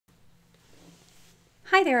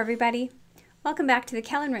Hi there, everybody. Welcome back to the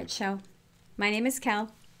Kel-n-Rich Show. My name is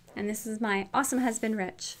Kel, and this is my awesome husband,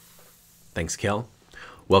 Rich. Thanks, Kel.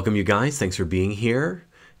 Welcome, you guys. Thanks for being here.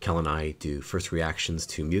 Kel and I do first reactions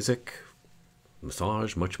to music,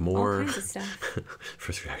 massage, much more. All kinds of stuff.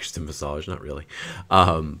 First reactions to massage, not really.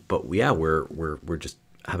 But yeah, we're just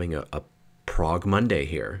having a Prog Monday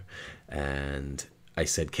here, and I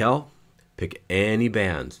said, Kel, pick any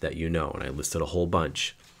band that you know, and I listed a whole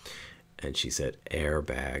bunch. And she said,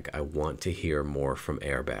 Airbag. I want to hear more from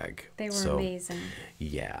Airbag. They were amazing.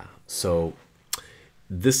 Yeah. So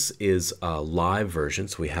this is a live version,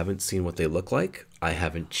 so we haven't seen what they look like. I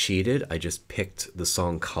haven't cheated. I just picked the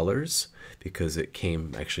song Colors because it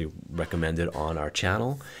came actually recommended on our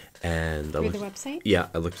channel. And through the website? Yeah,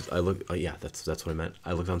 I looked. Yeah, that's what I meant.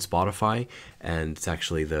 I looked on Spotify, and it's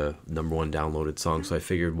actually the #1 downloaded song. So I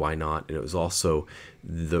figured, why not? And it was also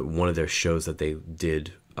one of their shows that they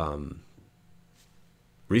did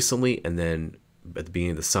recently, and then at the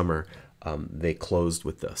beginning of the summer, they closed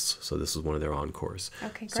with this. So this is one of their encores.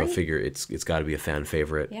 Okay, great. So I figure it's got to be a fan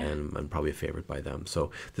favorite, Yeah. and probably a favorite by them. So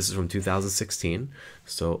this is from 2016.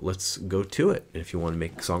 So let's go to it. And if you want to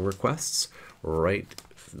make song requests, right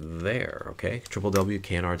there, okay?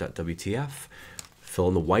 www.knr.wtf. Fill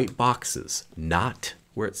in the white boxes, not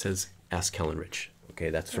where it says Ask Kel-n-Rich. Okay,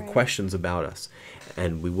 that's for questions about us,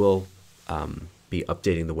 and we will be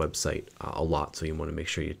updating the website a lot, so you want to make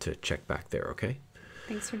sure to check back there. Okay.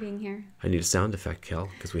 Thanks for being here. I need a sound effect, Kel,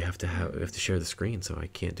 because we have to share the screen, so I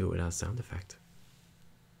can't do it without a sound effect.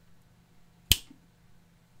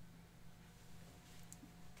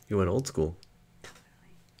 You went old school.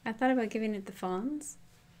 I thought about giving it the phones,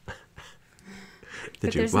 The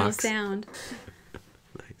but there's no jukebox. sound.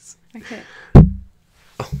 Nice. Okay.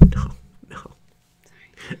 Oh no.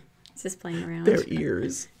 Sorry. It's just playing around. Their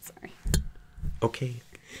ears. Sorry. Okay.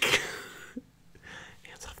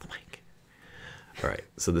 Hands off the mic. All right.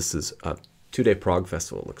 So this is a 2-day Prague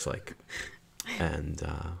festival, it looks like. And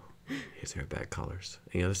here's Airbag Colors.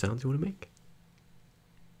 Any other sounds you want to make?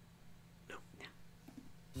 No.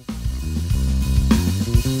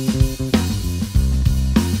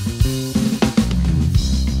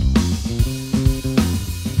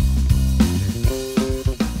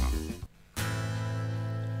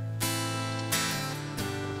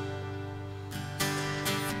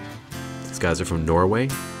 These guys are from Norway.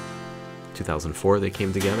 2004 they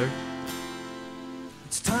came together.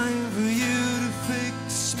 It's time for you to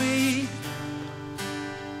fix me,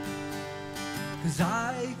 'cause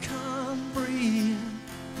I can't breathe.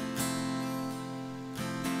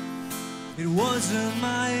 It wasn't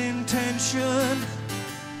my intention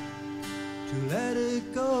to let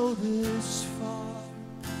it go this far.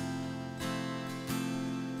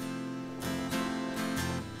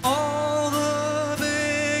 All the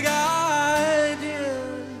big ideas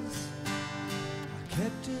I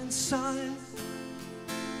kept inside.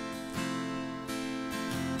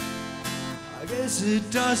 I guess it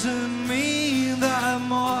doesn't mean that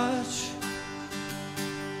much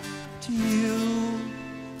to you.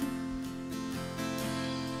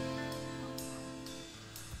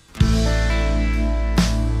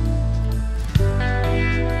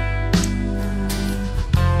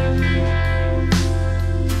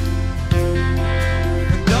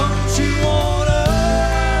 And don't you wanna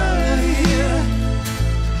hear?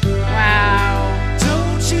 Wow.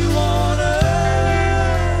 Don't you wanna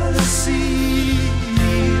see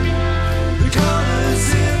the colors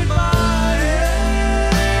in my head?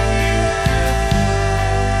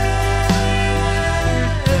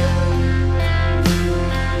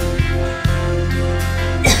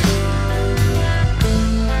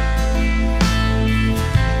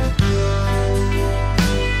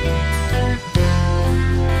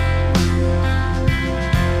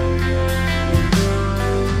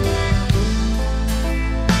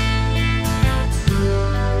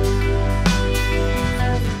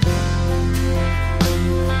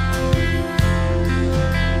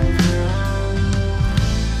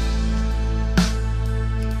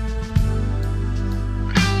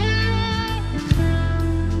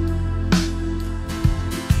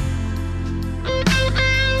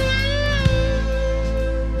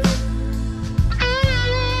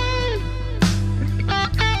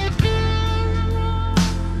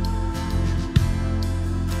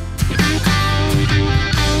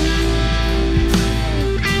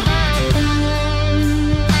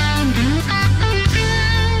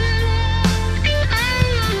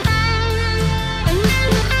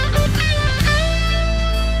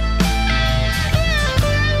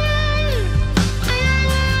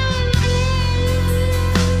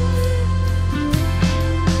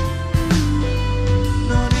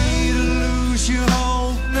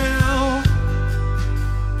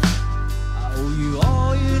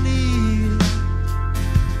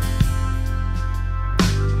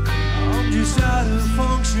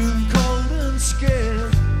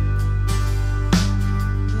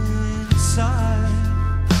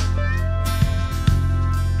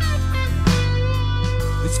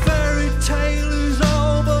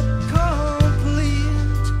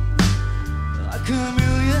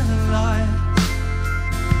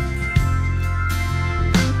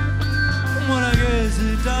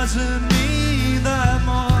 doesn't mean that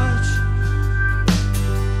much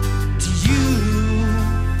to you.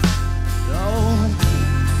 Oh.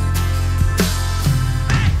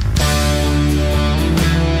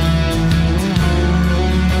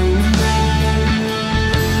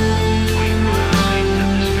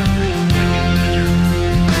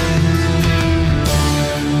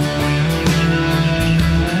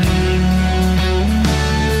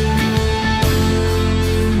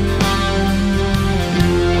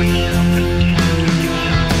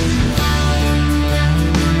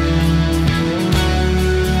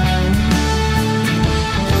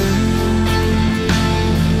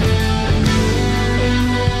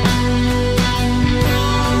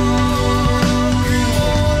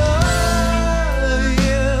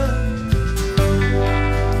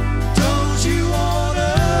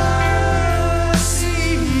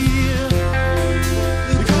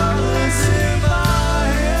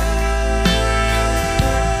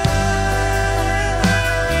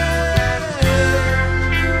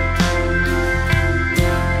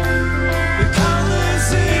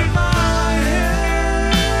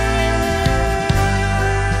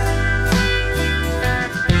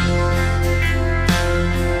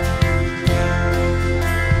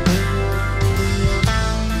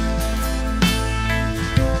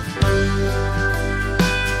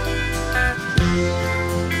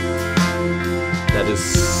 That is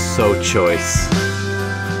so choice.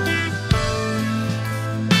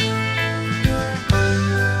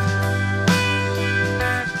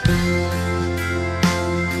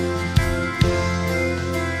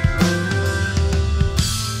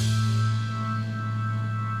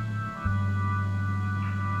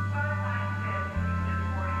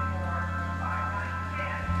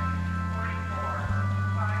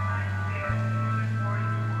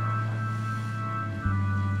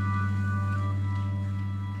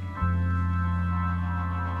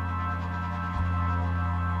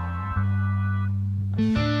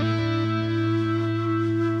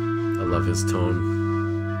 I love his tone.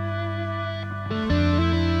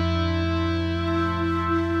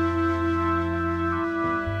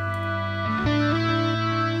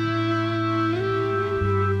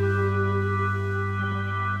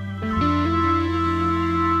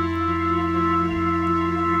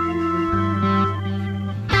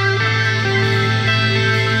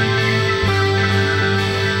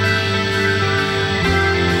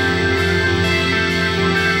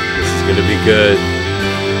 This is gonna be good.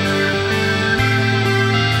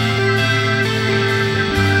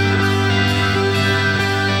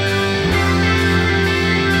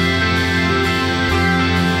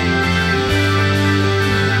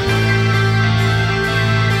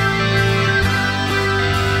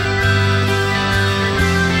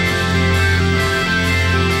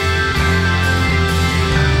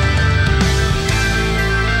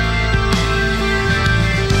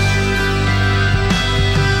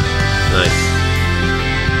 Nice.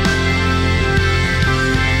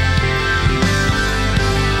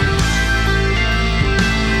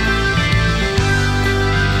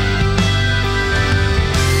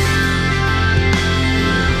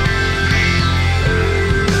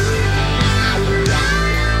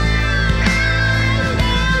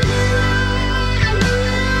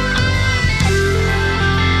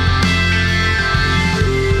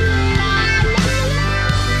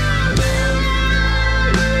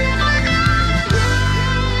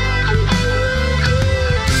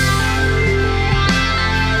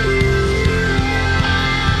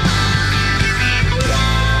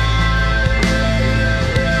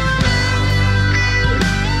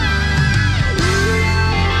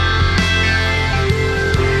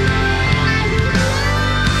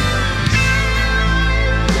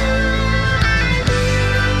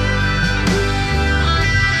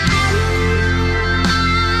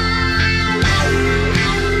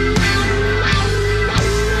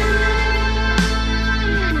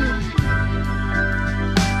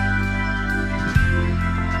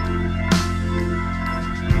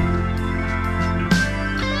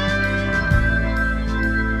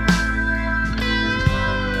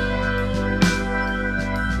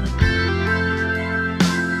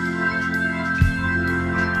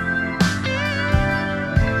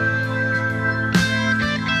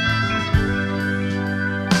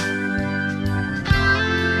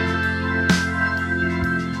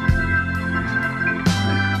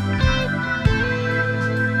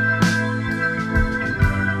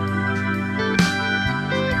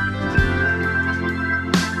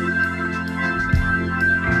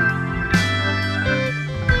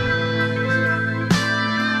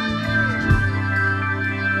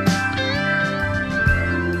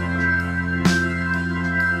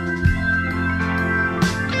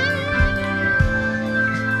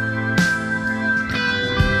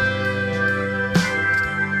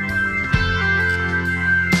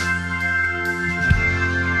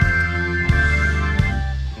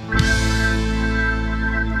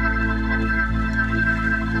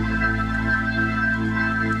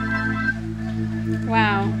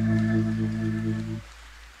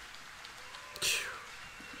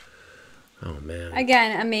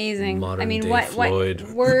 Again, amazing. Modern I mean, day what Floyd.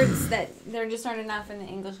 words that there just aren't enough in the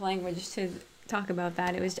English language to talk about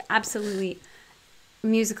that. It was absolutely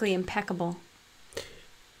musically impeccable.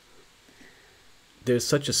 There's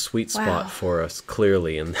such a sweet spot Wow. for us,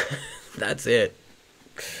 clearly, and that's it.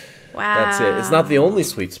 Wow. That's it. It's not the only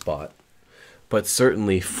sweet spot, but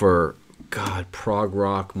certainly for, God, prog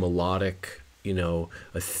rock, melodic, you know,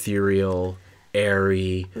 ethereal,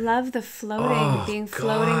 airy. Love the floating, Oh, being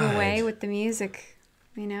floating God. away with the music.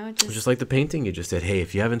 You know, Just like the painting you just did. Hey,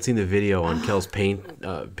 if you haven't seen the video on Kel's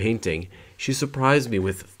painting, she surprised me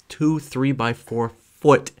with 2 3x4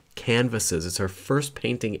 foot canvases. It's her first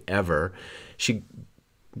painting ever. She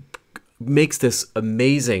makes this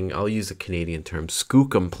amazing, I'll use a Canadian term,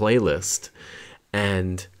 skookum playlist.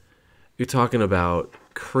 And you're talking about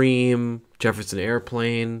Cream, Jefferson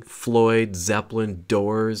Airplane, Floyd, Zeppelin,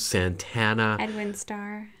 Doors, Santana. Edwin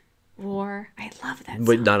Starr, War. I love that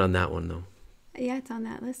But song. not on that one, though. Yeah, it's on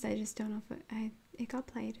that list. I just don't know if it got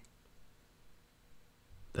played.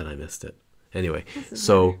 Then I missed it. Anyway, Doesn't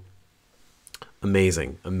so matter.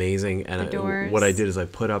 amazing. And The Doors. what I did is I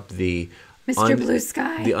put up the Mr. Blue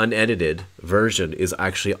Sky. The unedited version is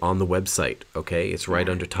actually on the website. Okay, it's right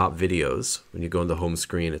Yeah. under top videos. When you go on the home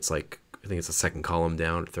screen, it's like, I think it's the second column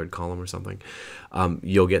down, third column or something.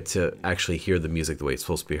 You'll get to actually hear the music the way it's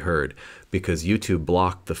supposed to be heard, because YouTube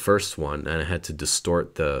blocked the first one and I had to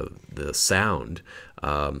distort the sound,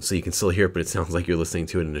 so you can still hear it, but it sounds like you're listening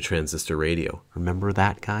to it in a transistor radio. Remember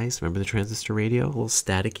that, guys? Remember the transistor radio? A little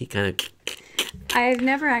staticky kind of. I've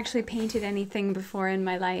never actually painted anything before in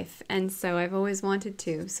my life, and so I've always wanted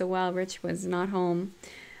to. So while Rich was not home,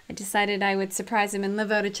 I decided I would surprise him and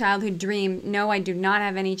live out a childhood dream. No, I do not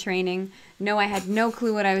have any training. No, I had no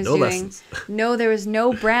clue what I was No doing. lessons. No, there was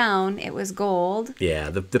no brown. It was gold. Yeah,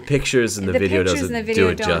 the pictures in the video pictures doesn't in the video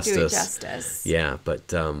do it don't justice. do it justice. Yeah,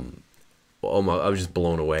 but oh my, I was just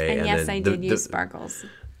blown away. And yes, then I did use sparkles.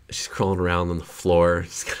 She's crawling around on the floor.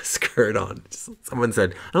 She's got a skirt on. Someone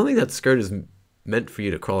said, I don't think that skirt is meant for you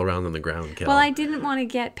to crawl around on the ground, Kel. Well, I didn't want to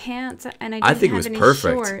get pants, and I think it didn't was have any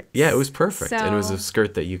perfect. shorts. Yeah, it was perfect. And it was a So-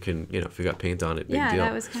 skirt that you can, you know, if you got paint on it, big Yeah, deal.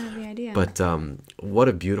 that was kind of the idea. But what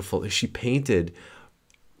a beautiful, she painted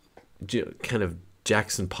kind of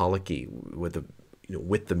Jackson Pollocky with the, you know,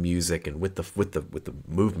 with the music and with the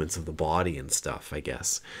movements of the body and stuff, I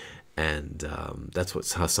guess. And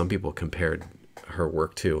that's how some people compared her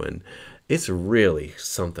work to, and it's really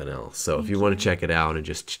something else. So if you want to check it out and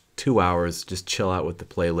just 2 hours, just chill out with the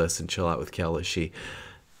playlist and chill out with Kel as she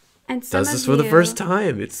and some does of this for the you- first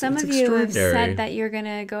time. It's Some it's of you have extraordinary. said that you're going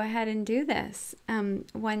to go ahead and do this.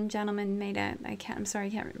 One gentleman made I'm sorry, I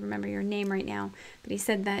can't remember your name right now, but he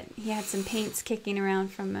said that he had some paints kicking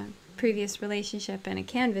around from a previous relationship and a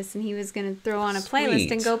canvas, and he was going to throw on a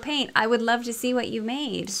playlist and Sweet. go paint. I would love to see what you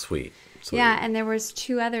made. Sweet. Yeah, and there was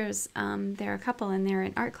 2 others. They're a couple, and they're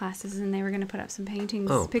in art classes, and they were going to put up some paintings,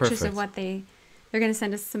 Oh, pictures perfect. of what they're going to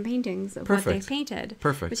send us some paintings of what they Perfect. painted.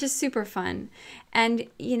 Perfect. Which is super fun. And,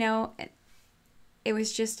 you know, it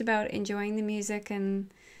was just about enjoying the music,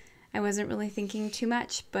 and I wasn't really thinking too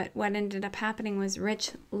much. But what ended up happening was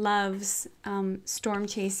Rich loves storm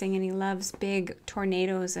chasing, and he loves big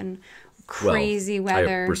tornadoes and crazy Well,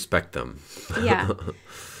 weather. I respect them. Yeah.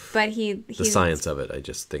 But The he's science of it, I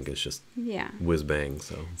just think is just Yeah. whiz bang.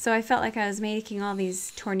 So I felt like I was making all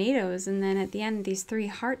these tornadoes, and then at the end, these 3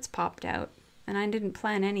 hearts popped out, and I didn't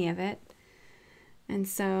plan any of it. And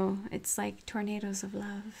so it's like tornadoes of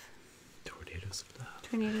love. Tornadoes of love.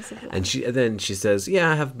 Tornadoes of love. And then she says,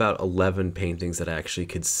 yeah, I have about 11 paintings that I actually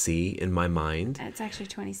could see in my mind. It's actually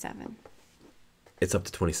 27. It's up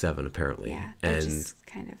to 27 apparently. Yeah. They're And just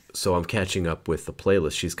kind of. so I'm catching up with the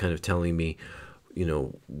playlist. She's kind of telling me, you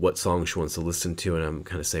know, what songs she wants to listen to, and I'm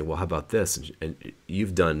kind of saying, well, how about this? And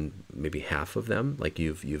you've done maybe half of them. Like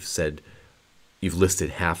you've said, you've listed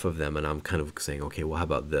half of them, and I'm kind of saying, okay, well, how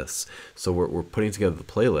about this? So we're putting together the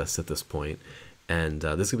playlist at this point, and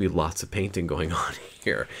there's gonna be lots of painting going on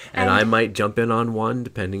here, and I might jump in on one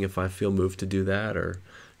depending if I feel moved to do that, or,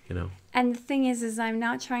 you know. And the thing is I'm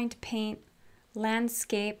not trying to paint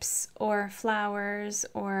landscapes or flowers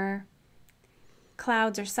or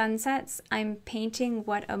clouds or sunsets. I'm painting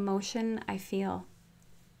what emotion I feel.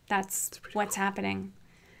 That's what's happening.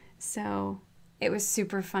 So it was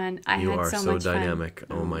super fun. You had are so so much fun. dynamic.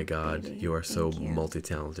 Oh my God, baby. you are so Thank you.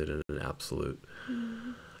 multi-talented and an absolute.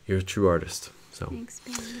 You're a true artist. So. Thanks,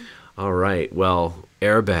 baby. All right. Well,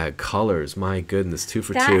 Airbag colors. My goodness, 2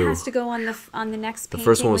 for That 2. has to go on the next painting.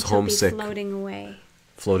 first one was which will be Homesick. Floating away.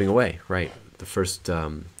 Floating away. Right. The first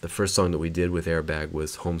song that we did with Airbag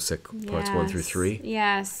was Homesick parts 1 through 3.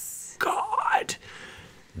 Yes. God,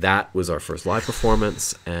 that was our first live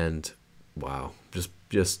performance, and Wow.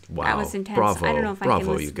 Just wow. That was intense. Bravo. I don't know if I can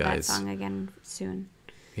Bravo, listen you to that guys. song again soon.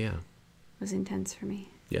 Yeah. It was intense for me.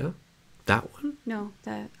 Yeah. That one? No,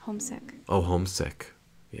 the Homesick. Oh, Homesick.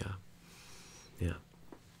 Yeah. Yeah.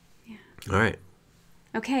 Yeah. All right.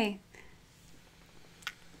 Okay.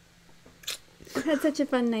 I've had such a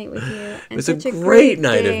fun night with you. And It's a such great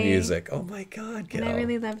night of day. music. Oh my God, Kel. And I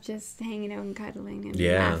really love just hanging out and cuddling and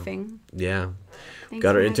Yeah. laughing. Yeah. Thanks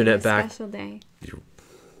Got for our having internet a back. Special day.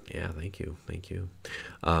 Yeah, thank you. Thank you.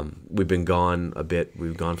 We've been gone a bit.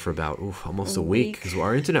 We've gone for about almost a week because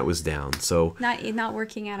our internet was down. So Not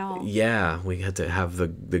working at all. yeah, we had to have the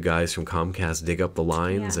guys from Comcast dig up the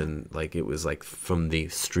lines, Yeah. and like it was like from the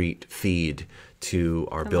street feed to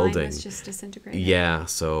our The building. line was just disintegrated. Yeah,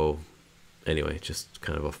 so anyway, just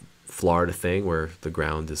kind of a Florida thing where the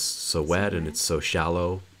ground is so wet and it's so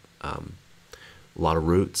shallow, a lot of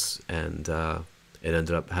roots, and it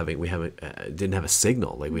ended up having didn't have a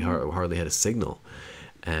signal. Like we hardly had a signal,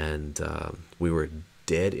 and we were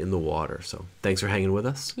dead in the water. So thanks for hanging with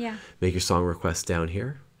us. Yeah. Make your song requests down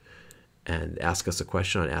here, and ask us a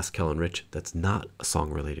question on Ask Kel-n-Rich. That's not a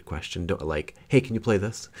song related question. Don't like, hey, can you play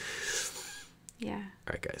this? Yeah.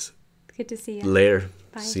 All right, guys. Good to see you. Later.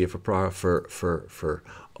 Bye. See you for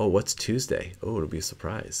oh, what's Tuesday? Oh, it'll be a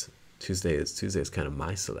surprise. Tuesday is kind of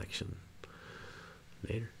my selection.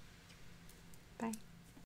 Later.